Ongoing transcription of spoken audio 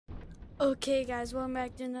Okay guys, welcome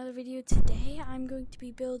back to another video. Today I'm going to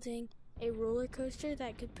be building a roller coaster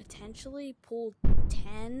that could potentially pull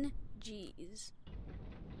 10 G's.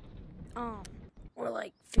 Or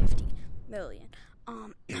like 50 million.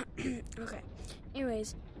 Okay.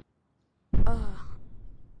 Anyways,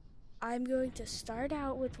 I'm going to start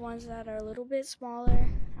out with ones that are a little bit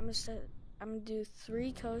smaller. I'm gonna do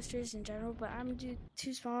 3 coasters in general, but I'm gonna do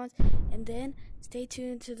 2 small ones, and then stay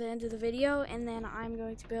tuned to the end of the video, and then I'm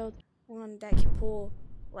going to build one that can pull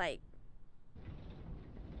like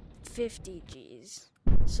 50 G's.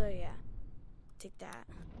 So yeah, take that.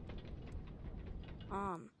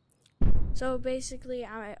 So basically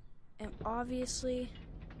I am obviously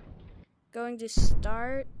going to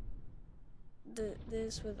start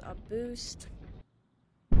this with a boost.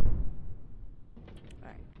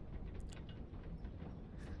 Alright.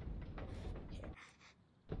 Here.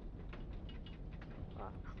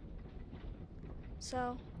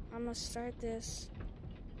 So I'm gonna start this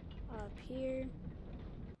up here.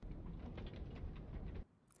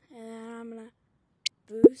 And then I'm gonna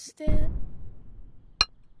boost it.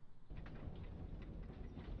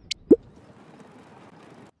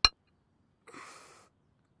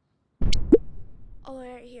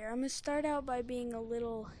 Alright, here. I'm gonna start out by being a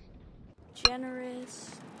little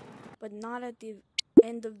generous, but not at the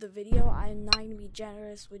end of the video. I'm not gonna be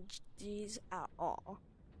generous with G's at all.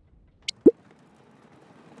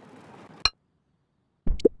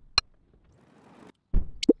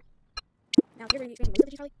 Now, you're going to be experiencing most of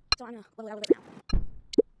the G's probably, so I'm gonna level out a little bit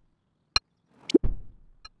now.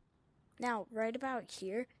 Now, right about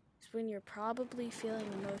here is when you're probably feeling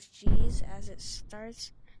the most G's as it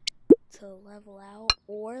starts to level out,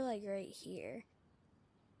 or like right here.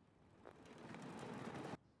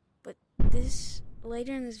 But this,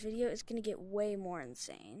 later in this video, is gonna get way more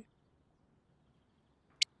insane.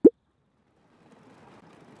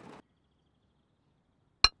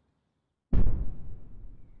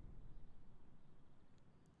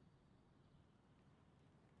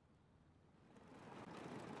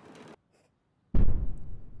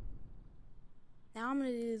 Now I'm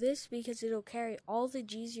going to do this because it'll carry all the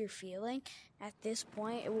G's you're feeling. At this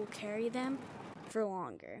point, it will carry them for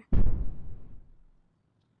longer. Now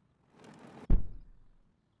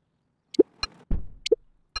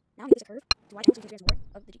I'm going to use a curve to widen so you can experience more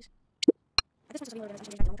of the G's. At this point, it's something a little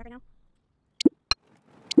bit of back on track right now.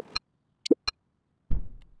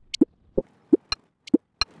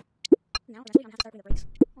 Now, eventually, I'm going to have to start putting the brakes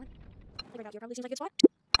on. Like right out here probably seems like a good spot.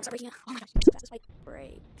 I'll start braking it. Oh my gosh, it's so fast this way.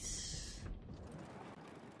 Brakes.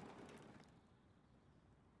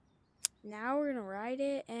 Now we're gonna ride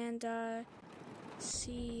it and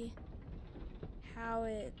see how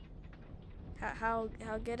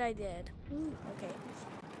good I did. Ooh, okay.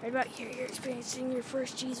 Right about here, you're experiencing your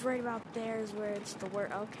first G's. Right about there is where it's the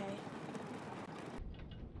worst. Okay.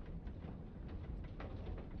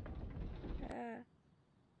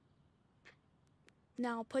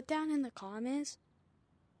 Now put down in the comments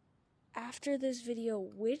after this video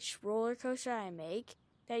which roller coaster I make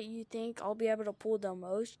that you think I'll be able to pull the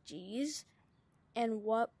most G's, and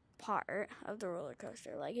what part of the roller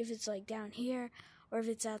coaster. Like if it's like down here or if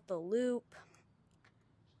it's at the loop.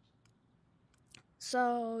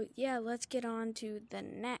 So yeah, let's get on to the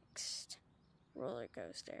next roller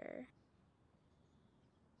coaster.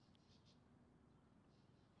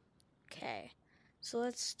 Okay, so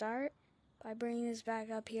let's start by bringing this back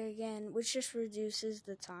up here again, which just reduces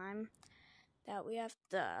the time that we have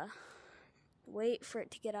to wait for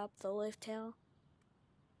it to get up the lift hill.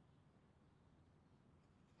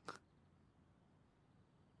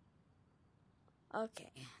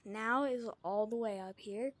 Okay, now is all the way up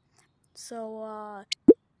here. So,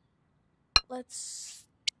 let's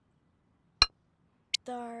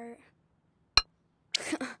start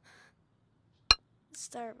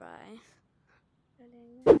by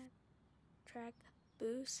getting that track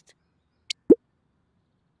boost.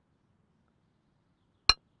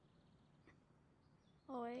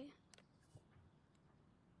 Oh, wait.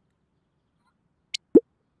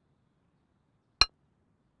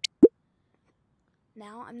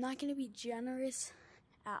 Now, I'm not going to be generous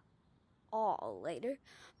at all later,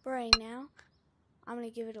 but right now, I'm going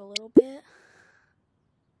to give it a little bit.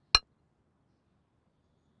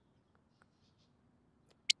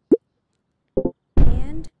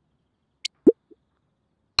 And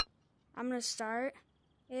I'm going to start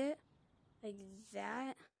it like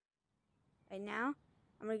that. Right now,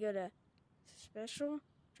 I'm going to go to special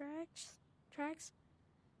tracks,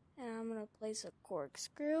 and I'm going to place a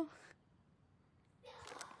corkscrew.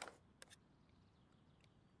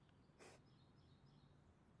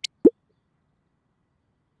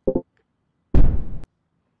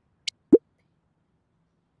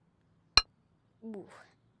 Ooh,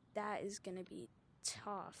 that is gonna be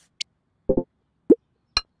tough.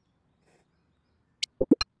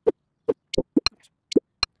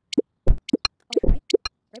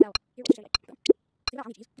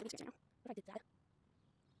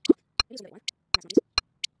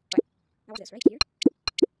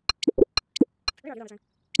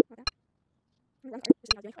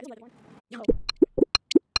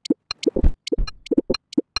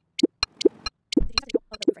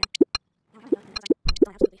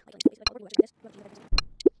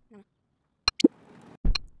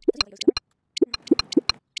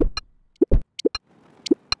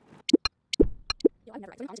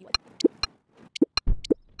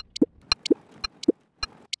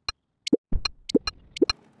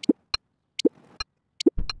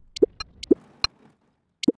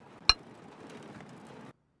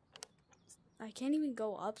 I can't even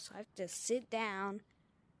go up, so I have to sit down,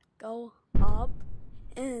 go up,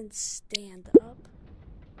 and stand up.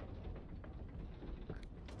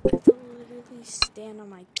 I have to literally stand on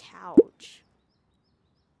my couch.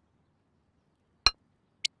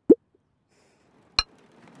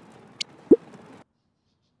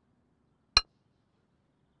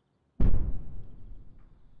 I'm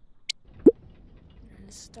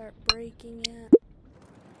gonna start breaking it.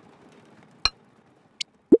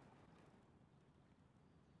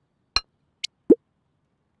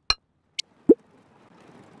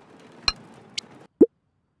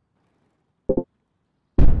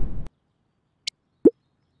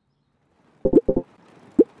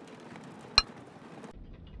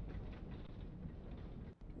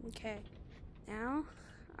 Okay, now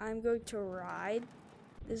I'm going to ride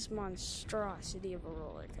this monstrosity of a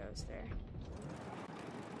roller coaster.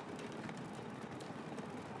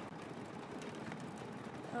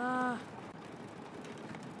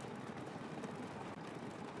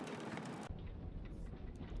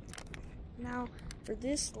 Now, for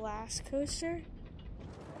this last coaster,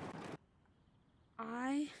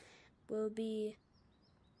 I will be,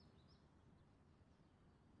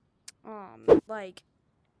 like,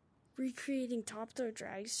 recreating Top Thrill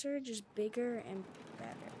Dragster, just bigger and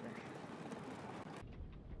better.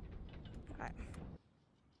 Alright.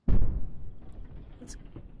 Let's go,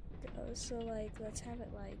 so, like, let's have it,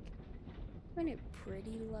 like, put it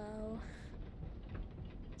pretty low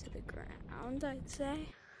to the ground, I'd say.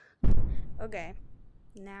 Okay,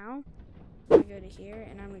 now, I'm gonna go to here,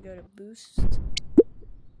 and I'm gonna go to boost.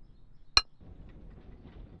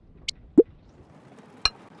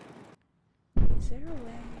 Wait, is there a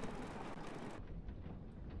way?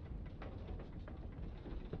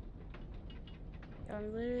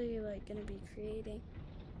 I'm literally, like, gonna be creating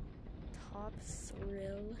Top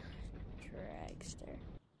Thrill Dragster.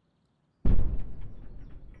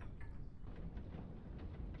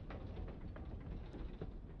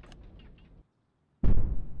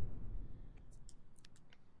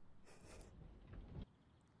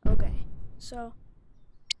 Okay, so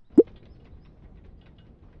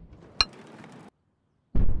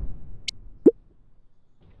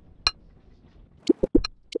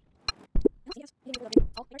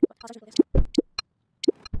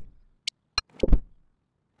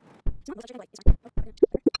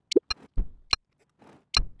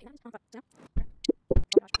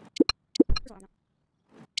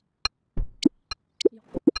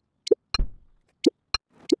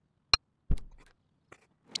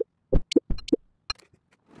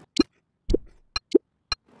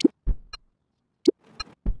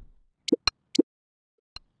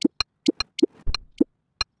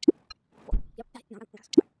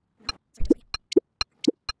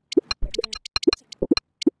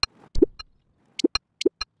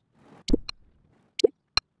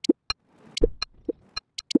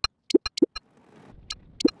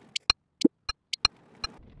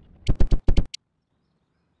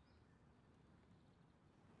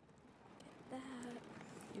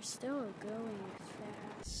you're still going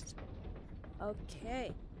fast.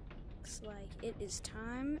 Okay, looks like it is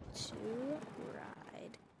time to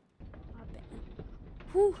ride. Hop in.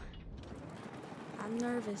 Whew, I'm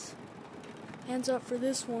nervous. Hands up for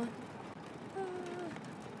this one.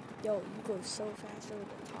 Yo, you go so fast over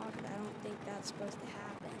the top that I don't think that's supposed to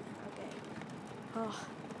happen. Okay. Oh,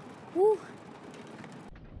 whew.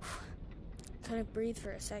 Couldn't breathe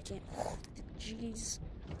for a second. Jeez.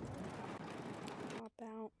 Hop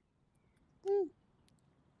out. Woo.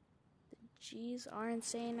 The G's are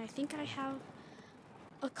insane. I think I have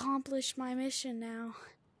accomplished my mission now.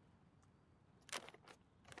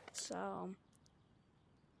 So,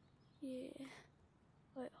 yeah.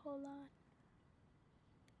 Wait, hold on.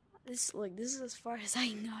 This is as far as I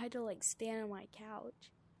know how to, like, stand on my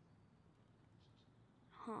couch.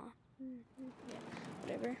 Huh. Yeah,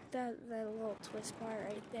 whatever. That little twist part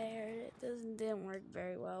right there, it didn't work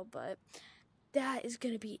very well, but that is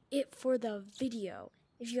gonna be it for the video.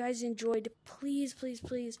 If you guys enjoyed, please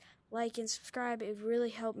like and subscribe. It really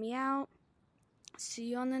helped me out. See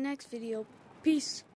you on the next video. Peace.